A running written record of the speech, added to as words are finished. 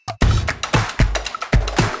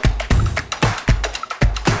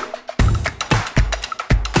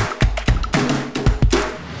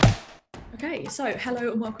So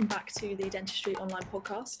hello and welcome back to the Dentistry Online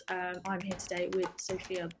podcast. I'm here today with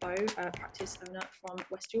Sophia Bow, practice owner from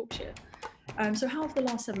West Yorkshire. So how have the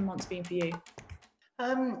last 7 months been for you?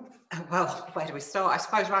 Well, where do we start? I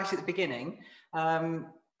suppose right at the beginning,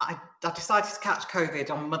 I decided to catch COVID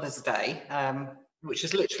on Mother's Day, which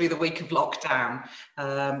was literally the week of lockdown.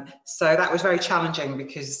 So that was very challenging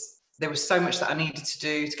because there was so much that I needed to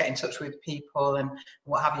do to get in touch with people and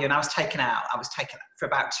what have you. And I was taken out. For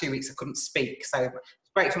about 2 weeks. I couldn't speak. So it's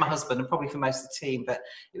great for my husband and probably for most of the team, but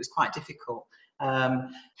it was quite difficult. So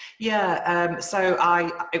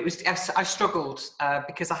I struggled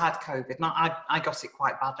because I had COVID. And I got it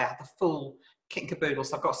quite badly. I had the full kit and caboodle.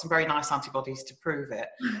 So I've got some very nice antibodies to prove it.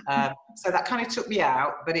 So that kind of took me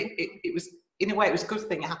out, but it was, in a way, it was a good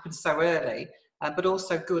thing it happened so early. But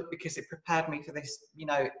also good because it prepared me for this,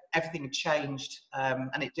 everything had changed,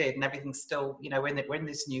 and it did, and everything's still, we're in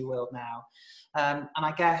this new world now. And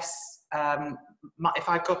I guess if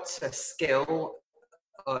I got a skill,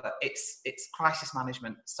 it's crisis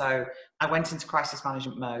management. So I went into crisis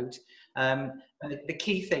management mode. And the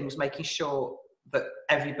key thing was making sure that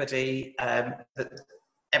everybody, that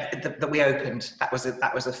we opened. That was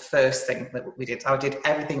the first thing that we did. I did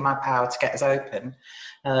everything in my power to get us open.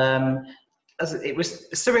 It was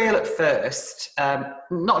surreal at first,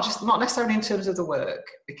 not necessarily in terms of the work,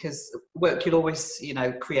 because work you'll always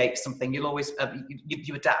create something, you'll always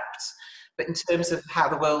you adapt, but in terms of how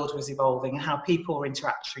the world was evolving and how people were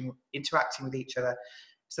interacting with each other.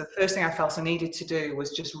 So the first thing I felt I needed to do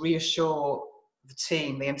was just reassure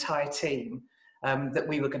the entire team, that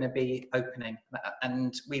we were going to be opening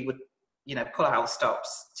and we would pull out all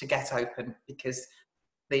stops to get open, because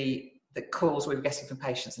the calls we were getting from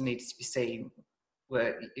patients that needed to be seen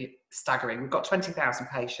were staggering. We've got 20,000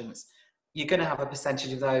 patients. You're going to have a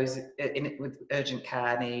percentage of those with urgent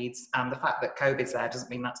care needs, and the fact that COVID's there doesn't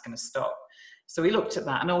mean that's going to stop. So we looked at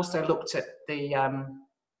that, and also looked at the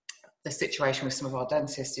situation with some of our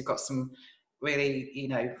dentists. You've got some really,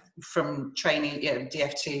 from training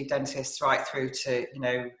DFT dentists right through to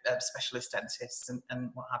specialist dentists and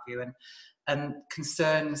what have you, and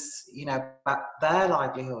concerns, about their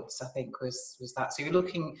livelihoods, I think was that. So you're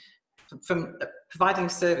looking from providing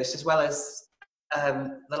service as well as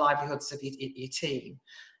the livelihoods of your team.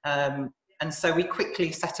 And so we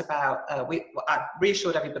quickly set about, I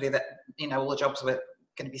reassured everybody that, all the jobs were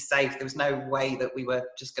going to be safe. There was no way that we were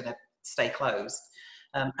just going to stay closed.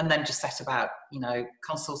 And then just set about,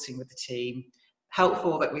 consulting with the team.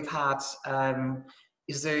 Helpful that we've had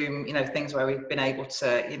Zoom, things where we've been able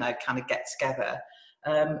to, kind of get together,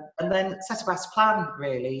 and then set about a plan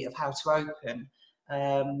really of how to open.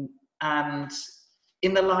 And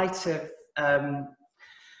in the light of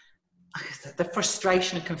the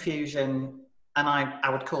frustration and confusion, and I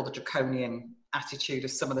would call the draconian attitude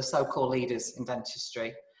of some of the so-called leaders in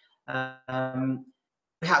dentistry,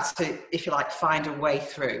 we had to, if you like, find a way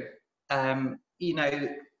through.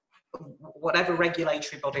 Whatever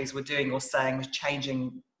regulatory bodies were doing or saying was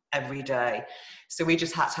changing every day. So we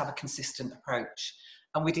just had to have a consistent approach.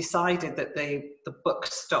 And we decided that the buck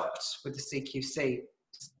stopped with the CQC.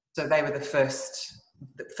 So they were the first,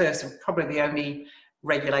 probably the only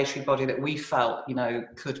regulatory body that we felt,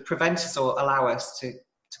 could prevent us or allow us to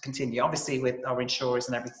continue, obviously with our insurers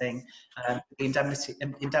and everything, the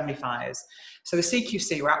indemnifiers. So the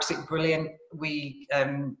CQC were absolutely brilliant.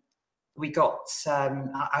 We got,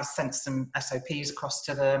 I sent some SOPs across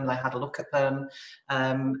to them, they had a look at them,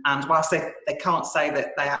 and whilst they can't say that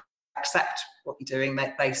they accept what you're doing,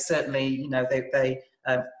 they certainly, they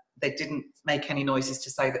didn't make any noises to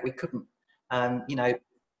say that we couldn't.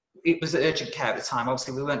 It was urgent care at the time,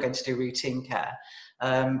 obviously we weren't going to do routine care.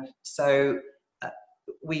 So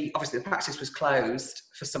obviously the practice was closed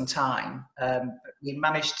for some time. We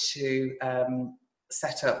managed to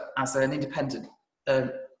set up as an independent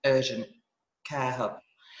urgent care hub,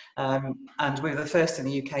 and we were the first in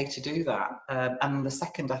the UK to do that, and the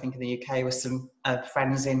second I think in the UK was some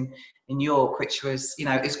friends in York, which was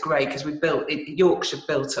it's great because Yorkshire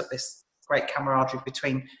built up this great camaraderie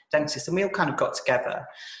between dentists, and we all kind of got together,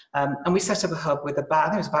 and we set up a hub with there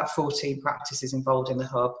was about 14 practices involved in the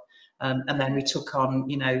hub, and then we took on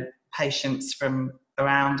patients from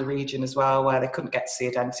around the region as well where they couldn't get to see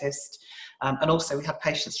a dentist. And also we had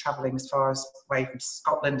patients travelling as far away from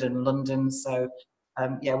Scotland and London. So,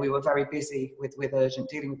 we were very busy with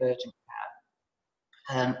dealing with urgent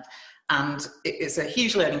care. And it's a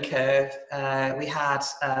huge learning curve. We had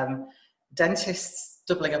dentists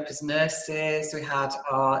doubling up as nurses. We had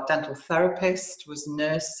our dental therapist was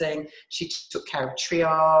nursing. She took care of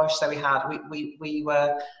triage. So we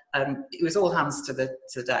were, it was all hands to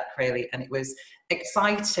the deck really. And it was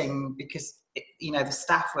exciting because the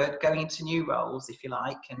staff were going into new roles, if you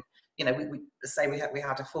like, and we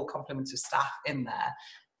had a full complement of staff in there,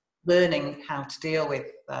 learning how to deal with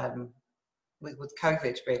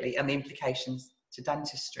COVID really, and the implications to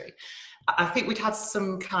dentistry. I think we'd had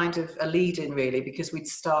some kind of a lead in really, because we'd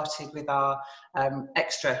started with our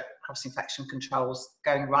extra cross-infection controls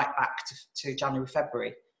going right back to January,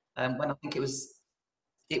 February, when I think it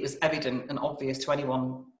was evident and obvious to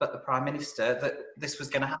anyone but the Prime Minister that this was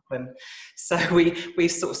going to happen. So we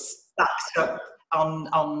sort of stacked up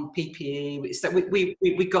on PPE. So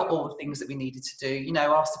we got all the things that we needed to do.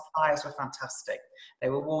 Our suppliers were fantastic. They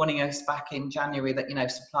were warning us back in January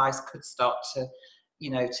that, supplies could start to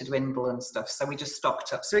dwindle and stuff. So we just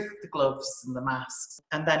stocked up. So the gloves and the masks.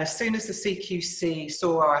 And then as soon as the CQC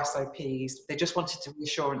saw our SOPs, they just wanted the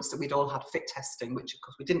reassurance that we'd all had fit testing, which of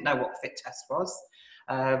course we didn't know what fit test was.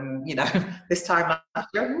 This time last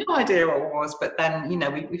year, I had no idea what it was, but then,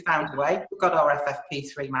 we found a way. We've got our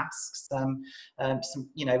FFP3 masks, some,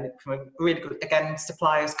 from a really good, again,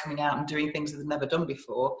 suppliers coming out and doing things that they've never done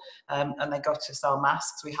before, and they got us our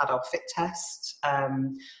masks. We had our fit test.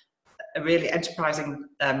 A really enterprising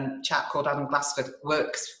chap called Adam Glassford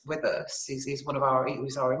works with us. He's our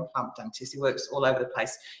implant dentist. He works all over the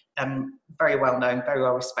place. Very well known, very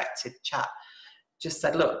well respected chap. Just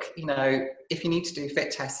said, look, if you need to do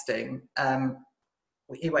fit testing,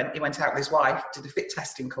 he went out with his wife, did a fit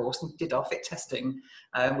testing course, and did our fit testing,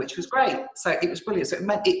 which was great. So it was brilliant. So it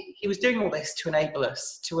meant he was doing all this to enable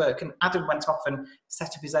us to work. And Adam went off and set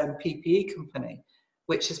up his own PPE company,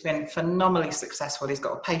 which has been phenomenally successful. He's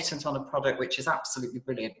got a patent on a product which is absolutely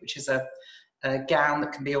brilliant, which is a gown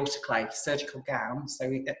that can be autoclaved, surgical gown.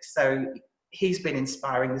 So he's been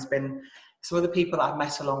inspiring. There's been some other people that I've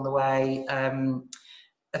met along the way. An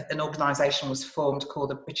organisation was formed called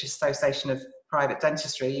the British Association of Private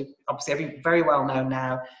Dentistry, obviously very well known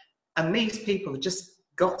now. And these people have just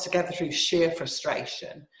got together through sheer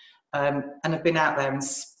frustration, and have been out there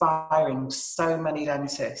inspiring so many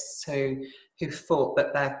dentists who thought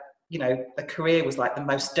that their career was like the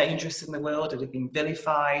most dangerous in the world, and had been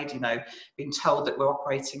vilified, being told that we're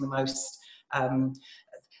operating the most,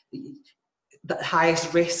 the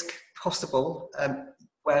highest risk possible,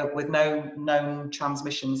 where with no known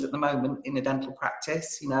transmissions at the moment in a dental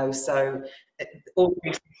practice, so all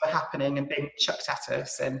these things were happening and being chucked at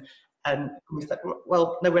us, and we thought,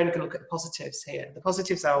 well, no, we're only going to look at the positives here. The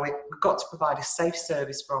positives are we've got to provide a safe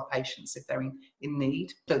service for our patients if they're in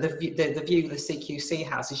need. So the view the CQC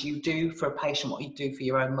has is you do for a patient what you do for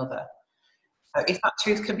your own mother. So if that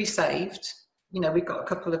tooth can be saved, we've got a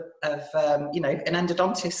couple of an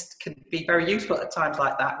endodontist can be very useful at times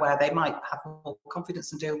like that, where they might have more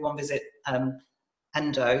confidence and do one visit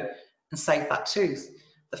endo and save that tooth.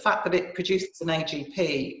 The fact that it produces an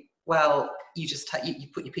AGP, well, you just you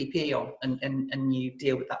put your PPE on and you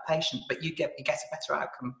deal with that patient, but you get a better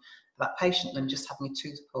outcome for that patient than just having a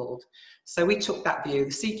tooth pulled. So we took that view.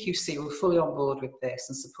 The CQC were fully on board with this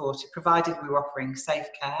and supported, provided we were offering safe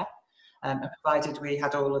care, and provided we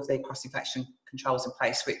had all of the cross-infection controls in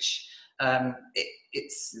place, which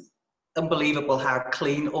it's unbelievable how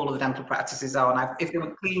clean all of the dental practices are. And if they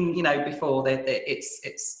were clean, before, it's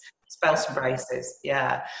belts and braces,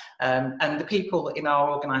 yeah. And the people in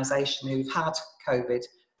our organisation who've had COVID,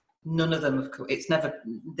 none of them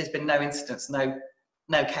there's been no incidents,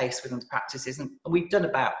 no case within the practices. And we've done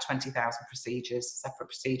about 20,000 separate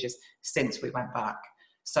procedures since we went back.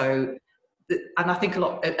 So, and I think a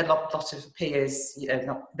lot of peers,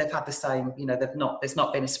 they've had the same, there's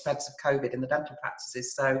not been a spread of COVID in the dental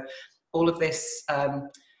practices. So all of this,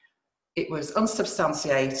 it was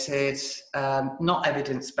unsubstantiated, not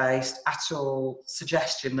evidence-based at all.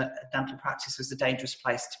 Suggestion that a dental practice was a dangerous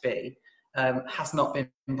place to be has not been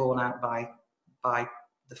borne out by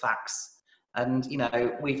the facts. And,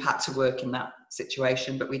 we've had to work in that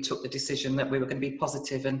situation, but we took the decision that we were going to be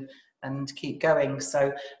positive and keep going.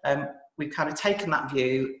 So we've kind of taken that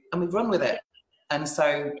view and we've run with it. And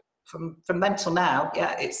so from then till now,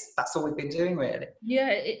 yeah, that's all we've been doing, really. Yeah,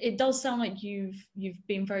 it does sound like you've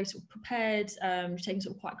been very sort of prepared, you've taken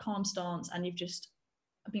sort of quite a calm stance, and you've just,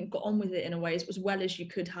 got on with it in a way as well as you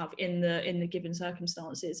could have in the given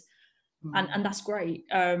circumstances. And that's great.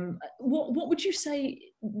 What would you say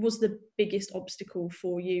was the biggest obstacle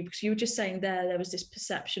for you? Because you were just saying there was this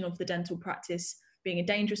perception of the dental practice being a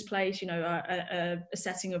dangerous place, a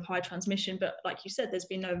setting of high transmission, but like you said, there's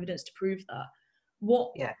been no evidence to prove that.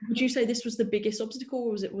 Would you say this was the biggest obstacle,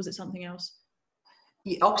 or was it something else?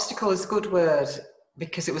 The obstacle is a good word,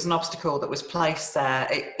 because it was an obstacle that was placed there.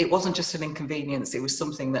 It wasn't just an inconvenience. It was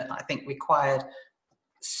something that I think required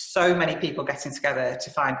so many people getting together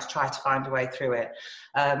to try to find a way through it.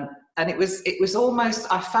 And And it was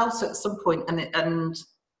almost, I felt at some point, and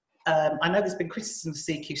I know there's been criticism of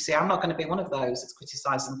CQC. I'm not going to be one of those that's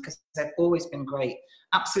criticised them, because they've always been great,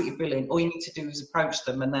 absolutely brilliant. All you need to do is approach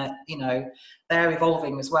them, and they're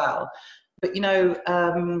evolving as well. But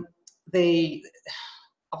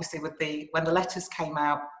obviously when the letters came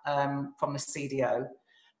out from the CDO,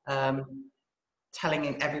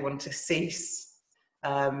 telling everyone to cease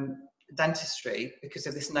dentistry because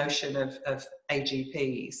of this notion of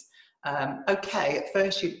AGPs. Okay, at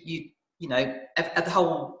first at the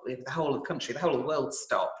whole of the country, the whole of the world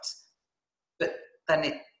stopped, but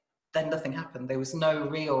then nothing happened. There was no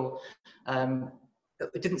real, there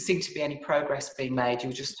didn't seem to be any progress being made. You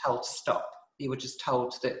were just told to stop. You were just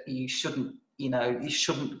told that you shouldn't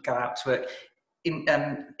go out to work.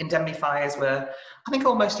 Indemnifiers were, I think,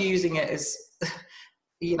 almost using it as,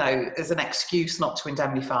 as an excuse not to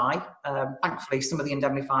indemnify. Thankfully, some of the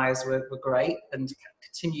indemnifiers were great and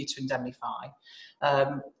continue to indemnify.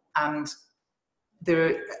 And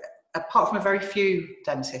there, apart from a very few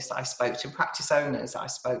dentists that I spoke to, and practice owners that I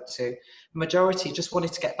spoke to, the majority just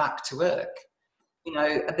wanted to get back to work.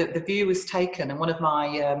 The view was taken, and one of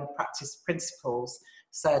my practice principals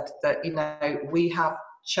said that, we are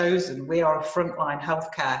a frontline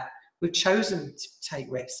healthcare. We've chosen to take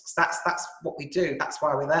risks. That's what we do. That's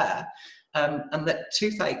why we're there. And that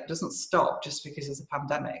toothache doesn't stop just because there's a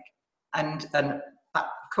pandemic. And that,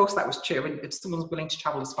 of course, that was true. I mean, if someone's willing to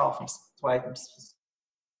travel as far from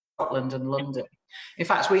Scotland and London. In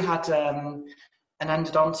fact, we had an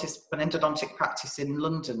endodontic practice in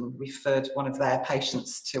London referred one of their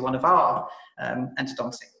patients to one of our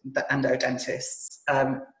endodentists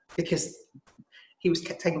because he was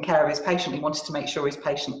taking care of his patient. He wanted to make sure his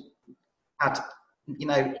patient had,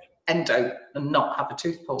 endo and not have a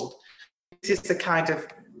tooth pulled. This is the kind of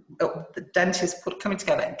the dentists coming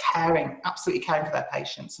together and absolutely caring for their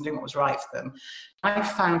patients and doing what was right for them. I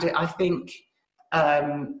found it, I think,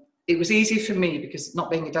 it was easy for me because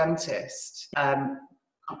not being a dentist, I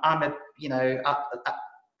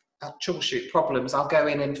troubleshoot problems. I'll go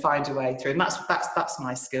in and find a way through, and that's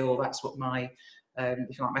my skill. That's what my,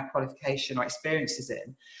 if you like, my qualification or experience is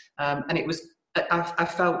in. And it was,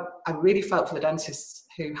 I really felt for the dentists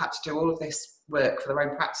who had to do all of this work for their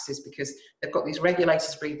own practices, because they've got these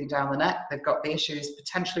regulators breathing down the neck. They've got the issues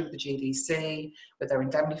potentially with the GDC, with their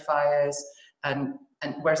indemnifiers, and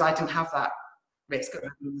whereas I didn't have that risk with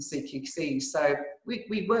the CQC. So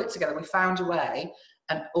we worked together. We found a way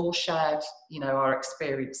and all shared, our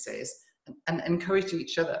experiences and encouraged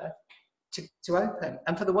each other to open.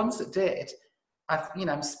 And for the ones that did,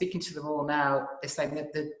 I'm speaking to them all now. They're saying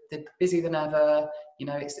that they're busier than ever.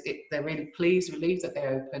 They're really pleased, relieved that they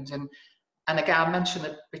opened. And again, I mentioned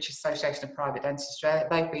the British Association of Private Dentistry.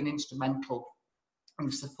 They've been instrumental in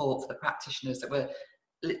the support for the practitioners that were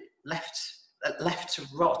left to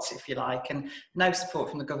rot, if you like, and no support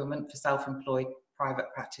from the government for self-employed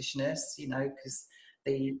private practitioners. Because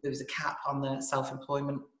there was a cap on the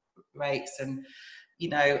self-employment rates, and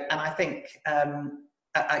I think.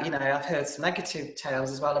 I've heard some negative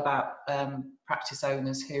tales as well about practice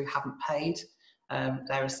owners who haven't paid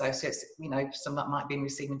their associates. Some that might be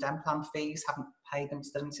receiving Denplan fees haven't paid them to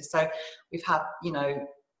the dentist. So we've had,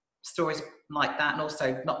 stories like that, and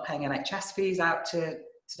also not paying NHS fees out to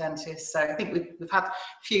dentists. So I think we've had a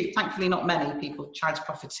few, thankfully not many people trying to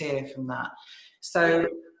profiteer from that. So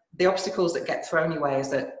the obstacles that get thrown your way is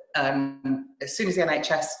that as soon as the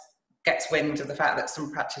NHS gets wind of the fact that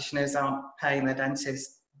some practitioners aren't paying their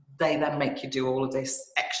dentists, they then make you do all of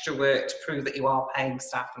this extra work to prove that you are paying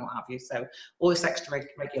staff and what have you. So all this extra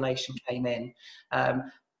regulation came in,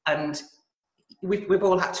 and we've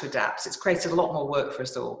all had to adapt. It's created a lot more work for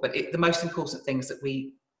us all, but the most important thing is that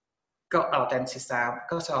we got our dentists out,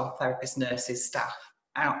 got our therapists, nurses, staff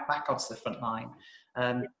out back onto the front line,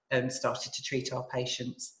 and started to treat our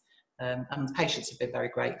patients. And the patients have been very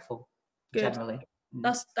grateful. Good. Generally.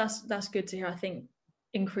 That's good to hear. I think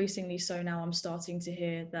increasingly so now I'm starting to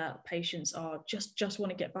hear that patients are just want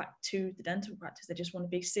to get back to the dental practice. They just want to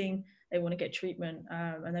be seen, they want to get treatment,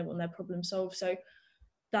 and they want their problem solved. So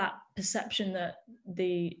that perception that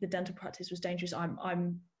the dental practice was dangerous,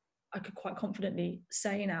 I could quite confidently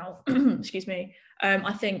say now, excuse me,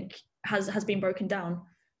 I think has been broken down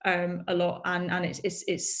a lot, and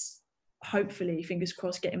it's hopefully, fingers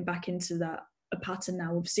crossed, getting back into a pattern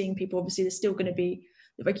now of seeing people. Obviously there's still going to be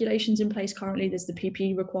the regulations in place currently, there's the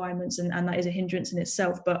PPE requirements, and that is a hindrance in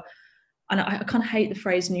itself, and I kind of hate the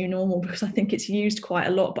phrase new normal because I think it's used quite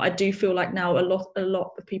a lot, but I do feel like now a lot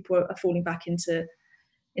of people are falling back into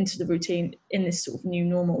the routine in this sort of new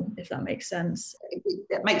normal, if that makes sense.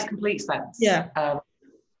 It makes complete sense. Yeah. And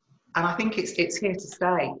I think it's here to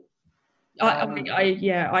stay.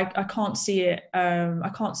 I can't see it.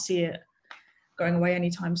 I can't see it going away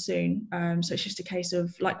anytime soon. So it's just a case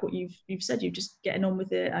of, like what you've said, you're just getting on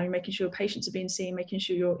with it and making sure patients are being seen, making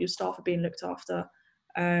sure your staff are being looked after,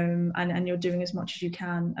 and you're doing as much as you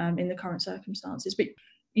can in the current circumstances. But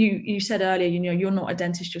you said earlier, you're not a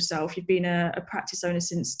dentist yourself. You've been a practice owner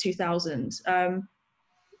since 2000.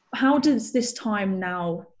 How does this time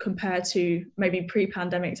now compare to maybe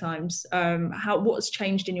pre-pandemic times? What's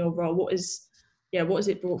changed in your role? What has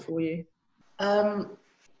it brought for you?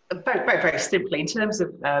 Very, very, very simply, in terms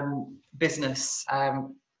of business,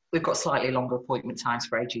 we've got slightly longer appointment times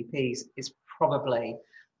for AGPs. It's probably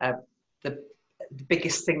the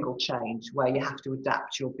biggest single change where you have to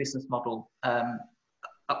adapt your business model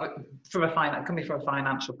coming from a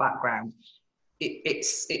financial background.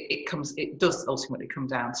 It does ultimately come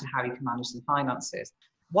down to how you can manage the finances.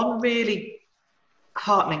 One really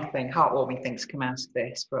heartwarming thing to come out of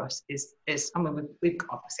this for us is I mean, we've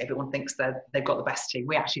obviously everyone thinks they've got the best team.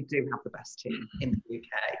 We actually do have the best team in the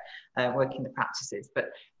UK working the practices, but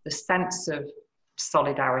the sense of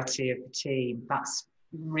solidarity of the team, that's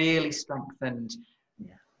really strengthened.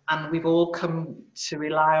 Yeah. And we've all come to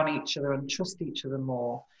rely on each other and trust each other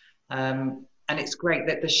more. And it's great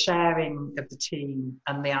that the sharing of the team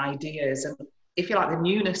and the ideas and, if you like, the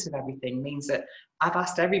newness of everything means that I've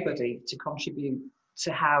asked everybody to contribute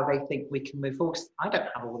to how they think we can move forward. I don't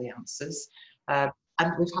have all the answers. And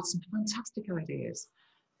we've had some fantastic ideas,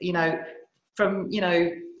 from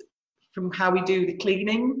how we do the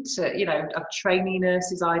cleaning to, of trainee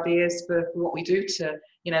nurses' ideas for what we do to,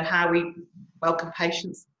 how we welcome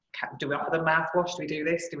patients. Do we offer them mouthwash? Do we do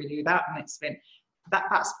this? Do we do that? And it's been,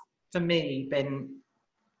 that's for me been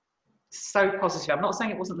so positive. I'm not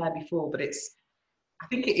saying it wasn't there before, but I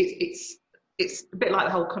think it's a bit like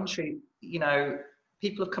the whole country.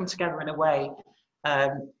 People have come together in a way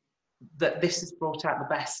that this has brought out the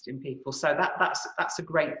best in people. So that's a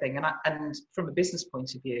great thing. And from a business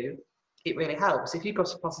point of view, it really helps. If you've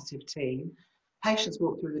got a positive team, patients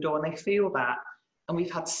walk through the door and they feel that. And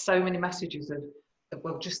we've had so many messages of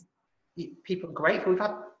just people are grateful. We've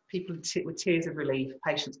had people with tears of relief,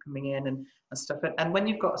 patients coming in and stuff. And when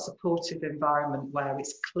you've got a supportive environment where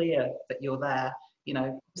it's clear that you're there,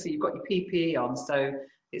 so you've got your PPE on, so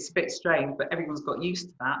it's a bit strange, but everyone's got used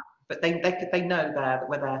to that. But they know that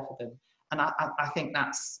we're there for them. And I think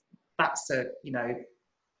that's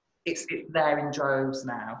it's there in droves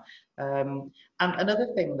now. And another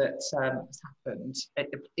thing that has happened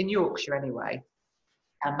in Yorkshire anyway,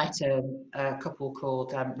 I met a couple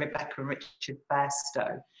called Rebecca and Richard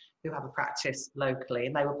Bairstow, who have a practice locally,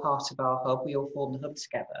 and they were part of our hub. We all formed the hub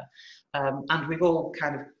together. And we've all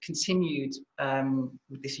kind of continued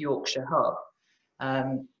with this Yorkshire hub.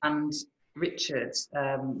 And Richard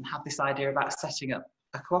had this idea about setting up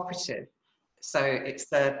a cooperative. So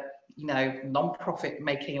it's a non-profit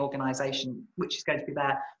making organisation which is going to be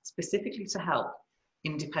there specifically to help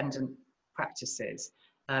independent practices.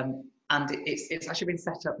 And it's actually been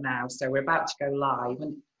set up now, so we're about to go live,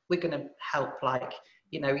 and we're going to help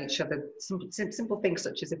each other. Simple things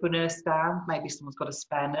such as if a nurse down, maybe someone's got a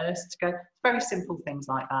spare nurse to go. Very simple things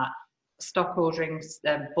like that. Stock ordering,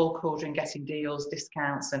 bulk ordering, getting deals,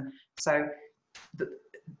 discounts, and so the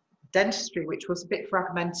dentistry, which was a bit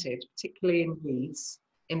fragmented, particularly in Leeds,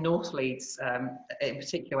 in North Leeds, in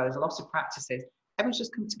particular, where there's a lot of practices. Everyone's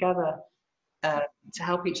just come together to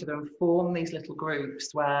help each other and form these little groups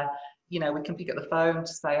where we can pick up the phone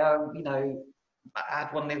to say, I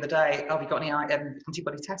had one the other day. Oh, have you got any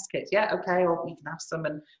antibody test kits? Yeah, okay, or you can have some,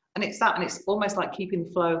 and it's that, and it's almost like keeping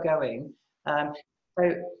the flow going.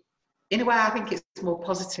 So in a way, I think it's more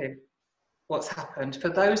positive what's happened. For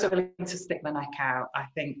those that are willing to stick their neck out, I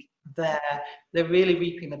think they're really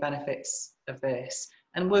reaping the benefits of this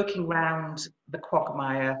and working around the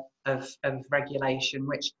quagmire of regulation,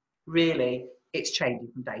 which really it's changing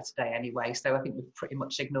from day to day anyway. So I think we're pretty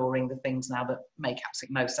much ignoring the things now that make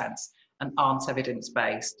absolutely no sense and aren't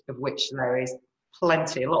evidence-based, of which there is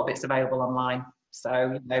plenty. A lot of it's available online.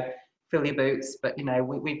 So, fill your boots. But,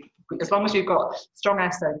 we as long as you've got strong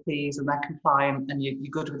SOPs and they're compliant and you're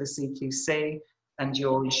good with the CQC and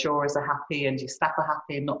your insurers are happy and your staff are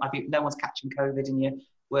happy and no one's catching COVID in your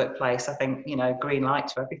workplace, I think, green light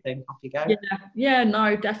to everything. Off you go. Yeah,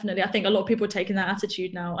 no, definitely. I think a lot of people are taking that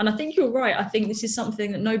attitude now. And I think you're right. I think this is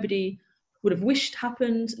something that nobody would have wished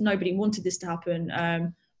happened. Nobody wanted this to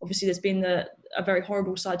happen. Obviously, there's been a very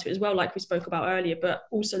horrible side to it as well, like we spoke about earlier, but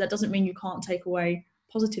also that doesn't mean you can't take away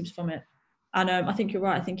positives from it. And I think you're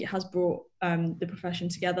right. I think it has brought the profession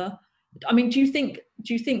together. I mean, do you think,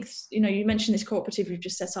 you mentioned this cooperative you've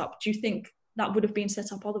just set up. Do you think that would have been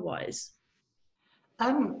set up otherwise?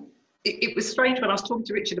 it was strange when I was talking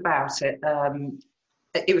to Richard about it.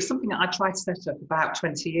 It was something that I tried to set up about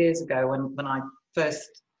 20 years ago when I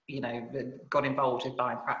first, got involved with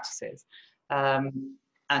buying practices.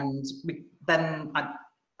 And then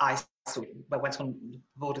I sort of went on the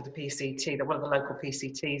board of the PCT, one of the local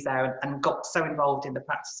PCTs there, and got so involved in the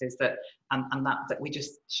practices that we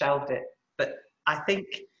just shelved it. But I think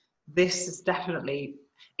this is definitely,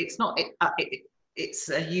 it's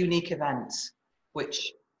a unique event,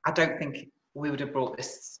 which I don't think we would have brought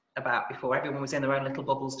this about before. Everyone was in their own little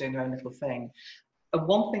bubbles doing their own little thing. And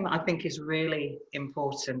one thing that I think is really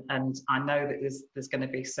important, and I know that there's going to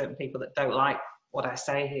be certain people that don't like what I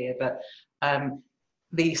say here, but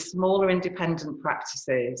the smaller independent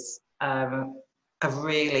practices have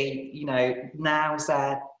really, now's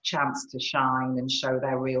their chance to shine and show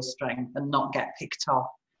their real strength and not get picked off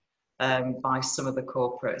by some of the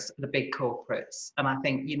corporates, the big corporates. And I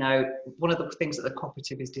think, one of the things that the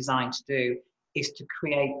cooperative is designed to do is to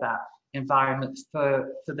create that environment for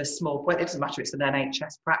the small, well, it doesn't matter if it's an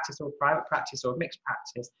NHS practice or a private practice or a mixed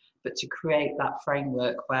practice, but to create that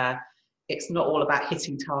framework where it's not all about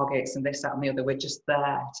hitting targets and this, that and the other. We're just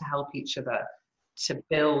there to help each other to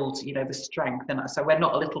build, the strength. And so we're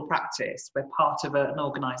not a little practice, we're part of an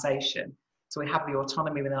organisation. So we have the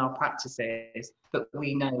autonomy within our practices, but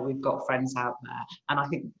we know we've got friends out there. And I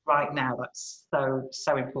think right now that's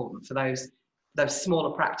so important for those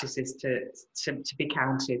smaller practices to be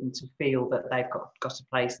counted and to feel that they've got a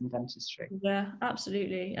place in dentistry. Yeah,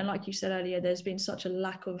 absolutely. And like you said earlier, there's been such a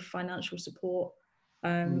lack of financial support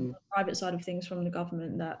on the private side of things from the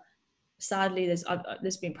government that sadly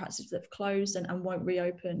there's been practices that have closed and won't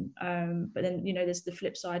reopen. But then, there's the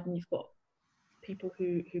flip side, and you've got people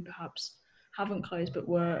who perhaps haven't closed but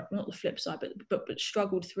were not the flip side, but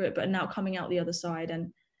struggled through it, but are now coming out the other side.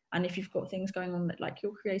 And if you've got things going on that like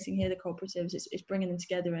you're creating here, the cooperatives, it's bringing them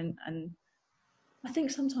together. And I think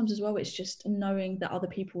sometimes as well, it's just knowing that other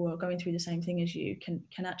people are going through the same thing as you can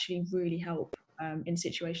actually really help in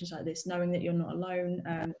situations like this, knowing that you're not alone,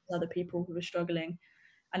 other people who are struggling.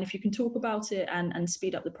 And if you can talk about it and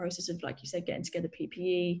speed up the process of, like you said, getting together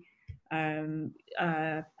PPE,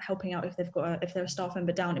 helping out if they're a staff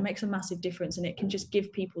member down, it makes a massive difference, and it can just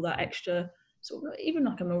give people that extra sort of even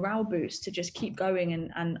like a morale boost to just keep going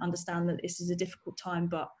and understand that this is a difficult time,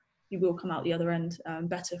 but you will come out the other end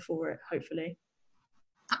better for it, hopefully.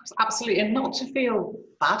 Absolutely, and not to feel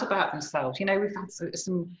bad about themselves. We've had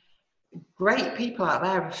some great people out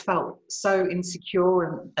there have felt so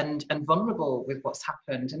insecure and vulnerable with what's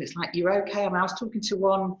happened, and it's like, you're okay. I mean, I was talking to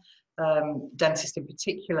one dentist in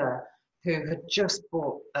particular who had just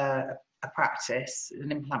bought a practice,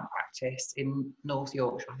 an implant practice in North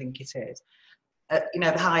Yorkshire, I think it is.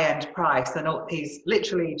 The high-end price, and he's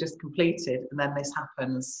literally just completed, and then this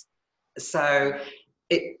happens. So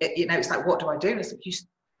it's like, what do I do? It's like, you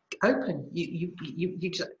open. You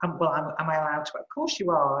just, well, am I allowed to? Of course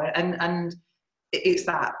you are. And it's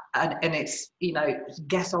that, and it's,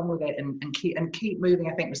 get on with it and keep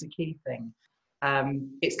moving. I think was the key thing.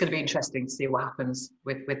 It's going to be interesting to see what happens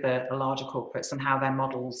with the larger corporates and how their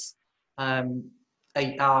models are,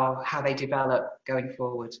 how they develop going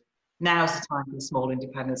forward. Now's the time for the small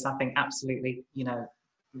independents. I think absolutely,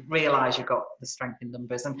 realise you've got the strength in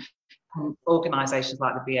numbers, and organisations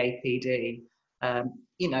like the BAPD,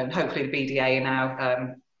 and hopefully the BDA are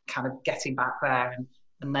now kind of getting back there,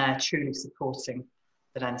 and they're truly supporting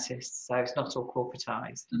the dentists. So it's not all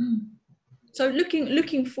corporatised. So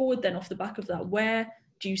looking forward then, off the back of that, where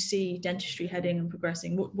do you see dentistry heading and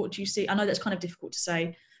progressing? What do you see? I know that's kind of difficult to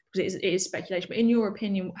say because it is speculation, but in your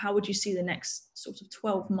opinion, how would you see the next sort of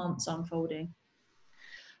 12 months unfolding?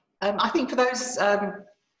 I think for those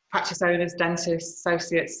practice owners, dentists,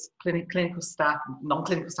 associates, clinical staff,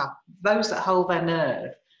 non-clinical staff, those that hold their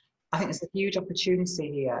nerve, I think there's a huge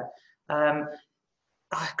opportunity here.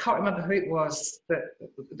 I can't remember who it was that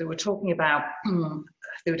they were talking about.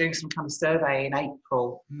 They were doing some kind of survey in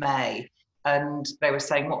April, May, and they were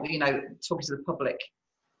saying, talking to the public,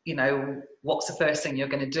 what's the first thing you're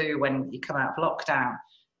going to do when you come out of lockdown?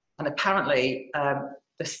 And apparently,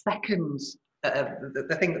 the second,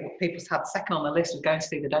 the thing that people had second on the list was going to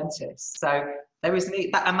see the dentist. So there is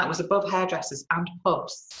and that was above hairdressers and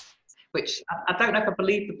pubs, which I don't know if I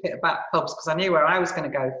believe the bit about pubs because I knew where I was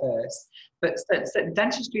going to go first. But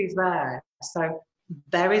dentistry is there. So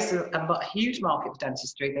there is a huge market for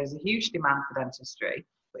dentistry. There's a huge demand for dentistry,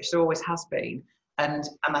 which there always has been. And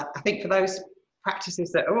I think for those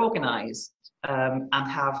practices that are organised and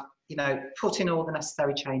have, put in all the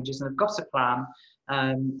necessary changes and have got a plan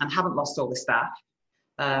and haven't lost all the staff,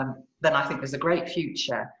 then I think there's a great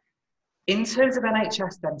future. In terms of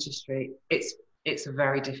NHS dentistry, it's it's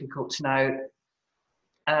very difficult to know.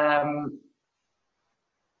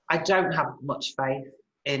 I don't have much faith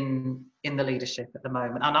in the leadership at the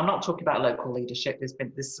moment, and I'm not talking about local leadership.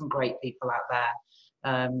 There's some great people out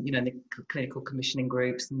there, you know, in the clinical commissioning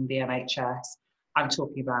groups and the NHS. I'm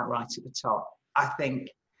talking about right at the top. I think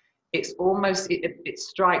it's almost, it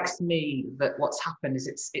strikes me that what's happened is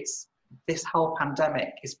it's this whole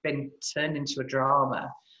pandemic has been turned into a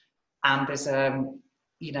drama, and there's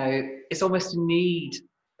you know, it's almost a need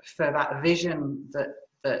for that vision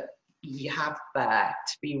that you have there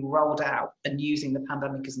to be rolled out, and using the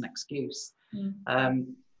pandemic as an excuse.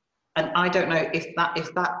 And I don't know if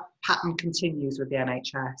that pattern continues with the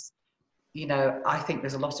NHS. You know, I think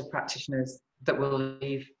there's a lot of practitioners that will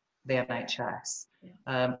leave the NHS,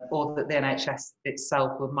 or that the NHS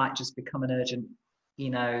itself might just become an urgent, you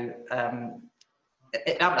know,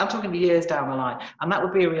 I'm talking years down the line, and that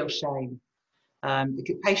would be a real shame,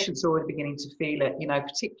 because patients are already beginning to feel it, you know,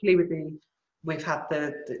 particularly we've had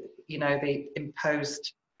the you know, the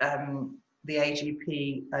imposed, the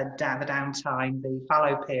AGP the downtime, the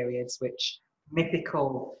fallow periods, which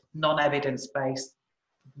mythical, non-evidence-based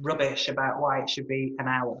rubbish about why it should be an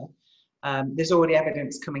hour. There's already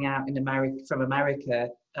evidence coming out in from America,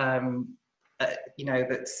 you know,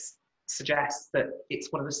 that suggests that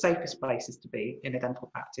it's one of the safest places to be in a dental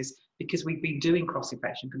practice, because we've been doing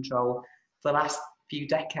cross-infection control for the last few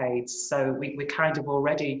decades. So we're kind of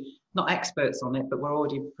already not experts on it, but we're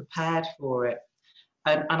already prepared for it.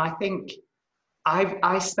 And I think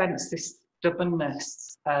I sense this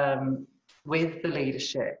stubbornness with the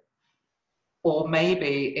leadership, or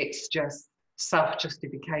maybe it's just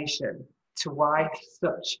self-justification to why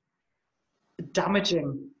such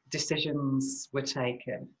damaging decisions were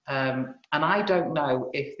taken. And I don't know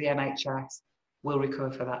if the NHS will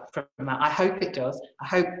recover from that. I hope it does. I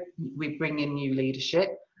hope we bring in new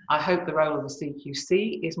leadership. I hope the role of the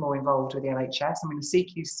CQC is more involved with the NHS. I mean, the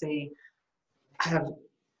CQC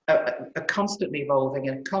are constantly evolving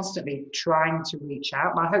and constantly trying to reach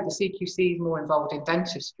out. And I hope the CQC is more involved in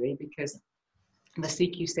dentistry, because the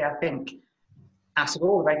CQC, I think, out of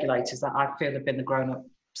all the regulators, that I feel have been the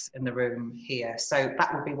grown-ups in the room here. So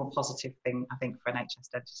that would be one positive thing, I think, for NHS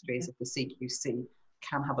dentistry, is if the CQC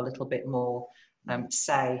can have a little bit more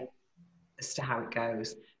say as to how it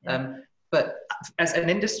goes. But as an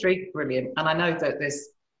industry, brilliant. And I know that there's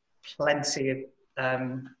plenty of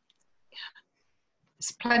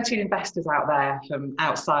investors out there from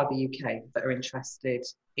outside the UK that are interested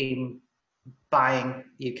in buying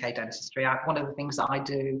UK dentistry. One of the things that I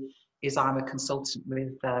do is I'm a consultant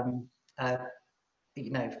with,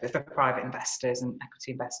 you know, for private investors and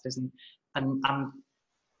equity investors, and I'm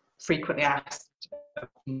frequently asked,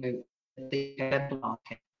 you know, the dental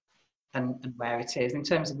market and where it is in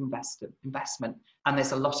terms of investment, and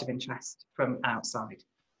there's a lot of interest from outside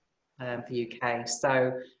the UK.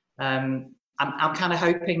 So I'm kind of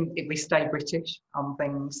hoping if we stay British on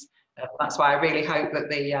things. That's why I really hope that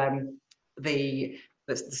the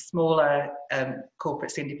smaller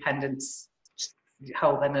corporates, independents,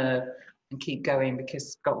 hold their nerve and keep going, because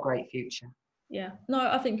it's got a great future. Yeah, no,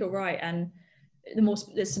 I think you're right. And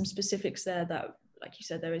there's some specifics there that, like you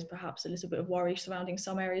said, there is perhaps a little bit of worry surrounding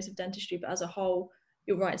some areas of dentistry, but as a whole,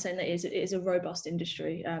 you're right in saying that it is a robust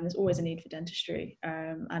industry. There's always a need for dentistry.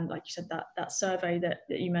 And like you said, that survey that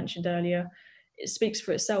you mentioned earlier, it speaks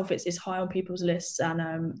for itself. It's high on people's lists,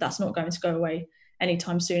 and that's not going to go away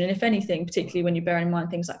anytime soon. And if anything, particularly when you bear in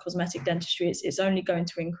mind things like cosmetic dentistry, it's only going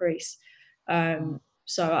to increase.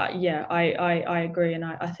 So yeah, I agree, and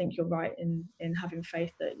I think you're right in having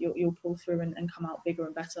faith that you'll pull through and come out bigger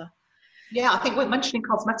and better. Yeah, I think we're mentioning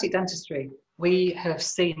cosmetic dentistry. We have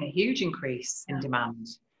seen a huge increase in demand,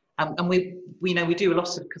 and we know we do a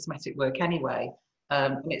lot of cosmetic work anyway.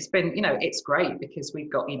 And it's been, you know, it's great because we've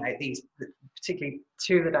got, you know, these, particularly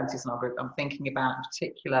two of the dentists in our group I'm thinking about in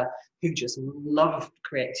particular, who just love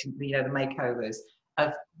creating, you know, the makeovers.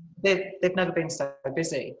 They've never been so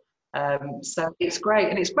busy. So it's great,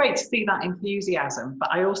 and it's great to see that enthusiasm.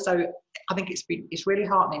 But I think it's really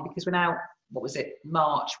heartening, because we're now, what was it?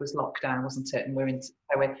 March was lockdown, wasn't it? And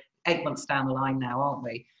we're 8 months down the line now, aren't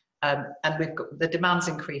we? And we've got the demand's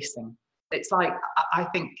increasing. It's like, I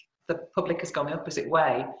think the public has gone the opposite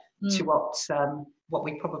way to what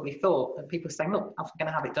we probably thought. And people are saying, look, I'm going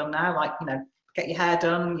to have it done now. Like, you know, get your hair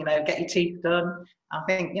done, you know, get your teeth done. I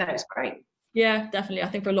think, you know, it's great. Yeah, definitely. I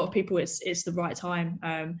think for a lot of people, it's the right time.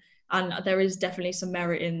 And there is definitely some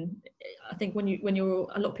merit in, I think when you're,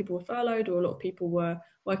 a lot of people were furloughed, or a lot of people were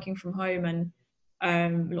working from home, and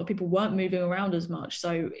a lot of people weren't moving around as much.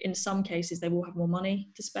 So in some cases, they will have more money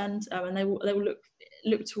to spend, and they will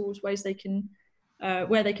look towards ways they can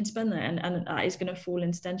where they can spend that, and that is going to fall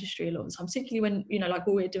into dentistry a lot of the time, particularly when, you know, like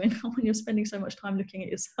what we're doing when you're spending so much time looking at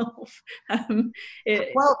yourself. Well,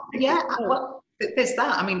 there's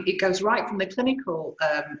that. I mean, it goes right from the clinical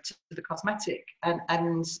to the cosmetic,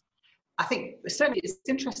 and I think certainly it's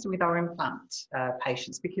interesting with our implant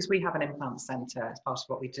patients, because we have an implant centre as part of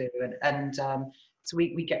what we do, and so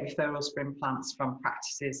we get referrals for implants from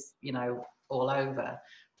practices, you know, all over,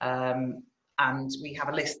 and we have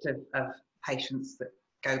a list of patients that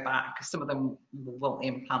go back. Some of them will want the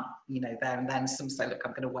implant, you know, there and then. Some say, look,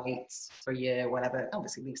 I'm going to wait for a year, whatever.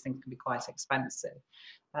 Obviously, these things can be quite expensive.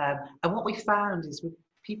 And what we found is with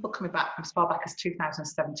people coming back from as far back as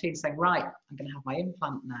 2017 saying, right, I'm going to have my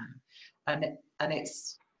implant now. And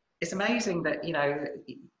it's amazing that, you know,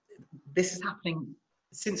 this is happening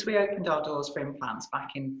since we opened our doors for implants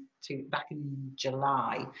back in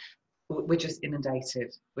July. We're just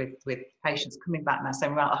inundated with patients coming back now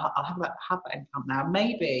saying, well, I'll have that implant now.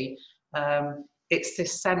 Maybe it's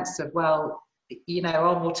this sense of, well, you know,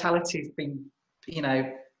 our mortality has been, you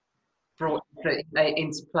know, brought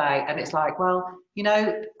into play, and it's like, well, you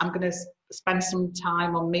know, I'm going to spend some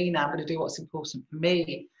time on me now. I'm going to do what's important for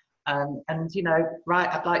me, and you know, right,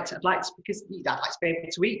 I'd like to because I'd like to be able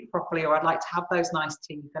to eat properly, or I'd like to have those nice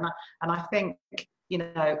teeth, and I think, you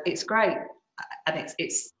know, it's great, and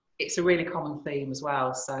it's a really common theme as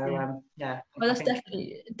well. So yeah. Well, that's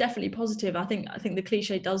definitely positive. I think the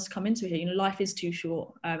cliche does come into here. You know, life is too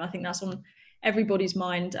short. I think that's on everybody's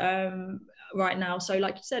mind right now. So,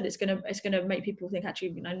 like you said, it's gonna make people think, actually,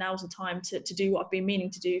 you know, now's the time to do what I've been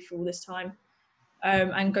meaning to do for all this time,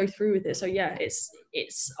 and go through with it. So yeah, it's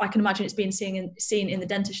I can imagine it's being seen in the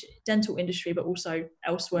dental industry, but also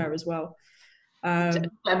elsewhere as well.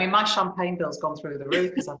 I mean, my champagne bill's gone through the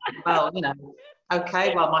roof, because I think, well, you know,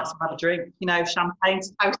 okay, well, I might have a drink. You know, champagne,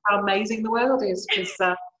 how amazing the world is. Because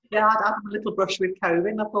yeah, I'd had a little brush with COVID,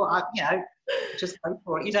 and I thought, you know, just go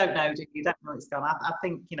for it. You don't know, do you? You don't know what's going on. I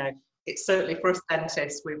think, you know, it's certainly for us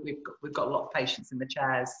dentists, we've got a lot of patients in the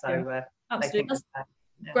chairs. So absolutely, that's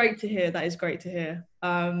great to hear. That is great to hear.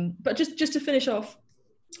 But just to finish off,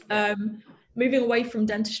 moving away from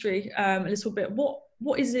dentistry a little bit,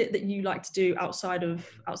 what is it that you like to do outside of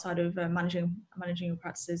managing your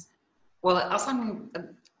practices? Well, as I'm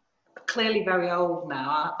clearly very old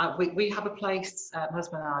now, we have a place, my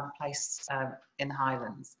husband and I have a place in the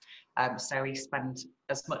Highlands, so we spend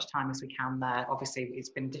as much time as we can there. Obviously, it's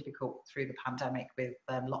been difficult through the pandemic with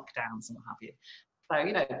lockdowns and what have you. So,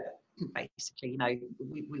 you know, basically, you know,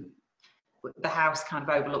 the house kind of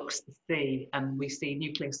overlooks the sea, and we see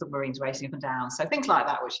nuclear submarines racing up and down. So things like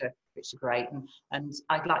that, which are great. And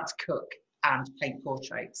I'd like to cook and paint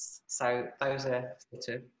portraits. So those are sort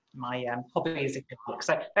of my hobbies, if you like.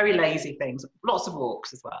 So very lazy things, lots of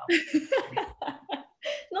walks as well.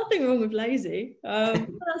 Nothing wrong with lazy.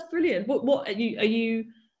 That's brilliant. What are you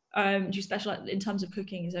do you specialize in terms of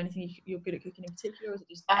cooking? Is there anything you're good at cooking in particular, or is it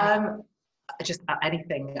just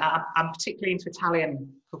anything. I'm particularly into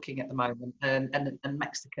Italian cooking at the moment, and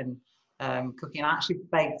Mexican cooking. I actually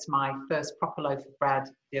baked my first proper loaf of bread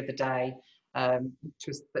the other day, which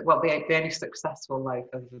was, well, the only successful loaf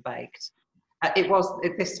I've ever baked. It was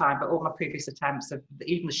at this time, but all my previous attempts,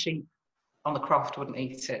 even the sheep on the croft wouldn't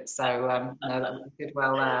eat it. So that did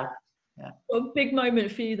well there. Yeah. Well, big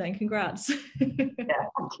moment for you then. Congrats. Yeah,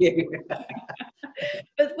 thank you.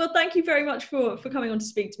 Well, thank you very much for coming on to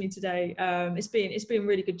speak to me today. It's been a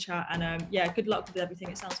really good chat, and yeah, good luck with everything.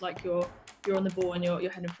 It sounds like you're on the ball, and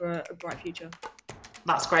you're heading for a bright future.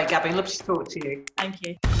 That's great, Gabby. Love to talk to you. Thank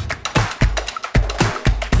you.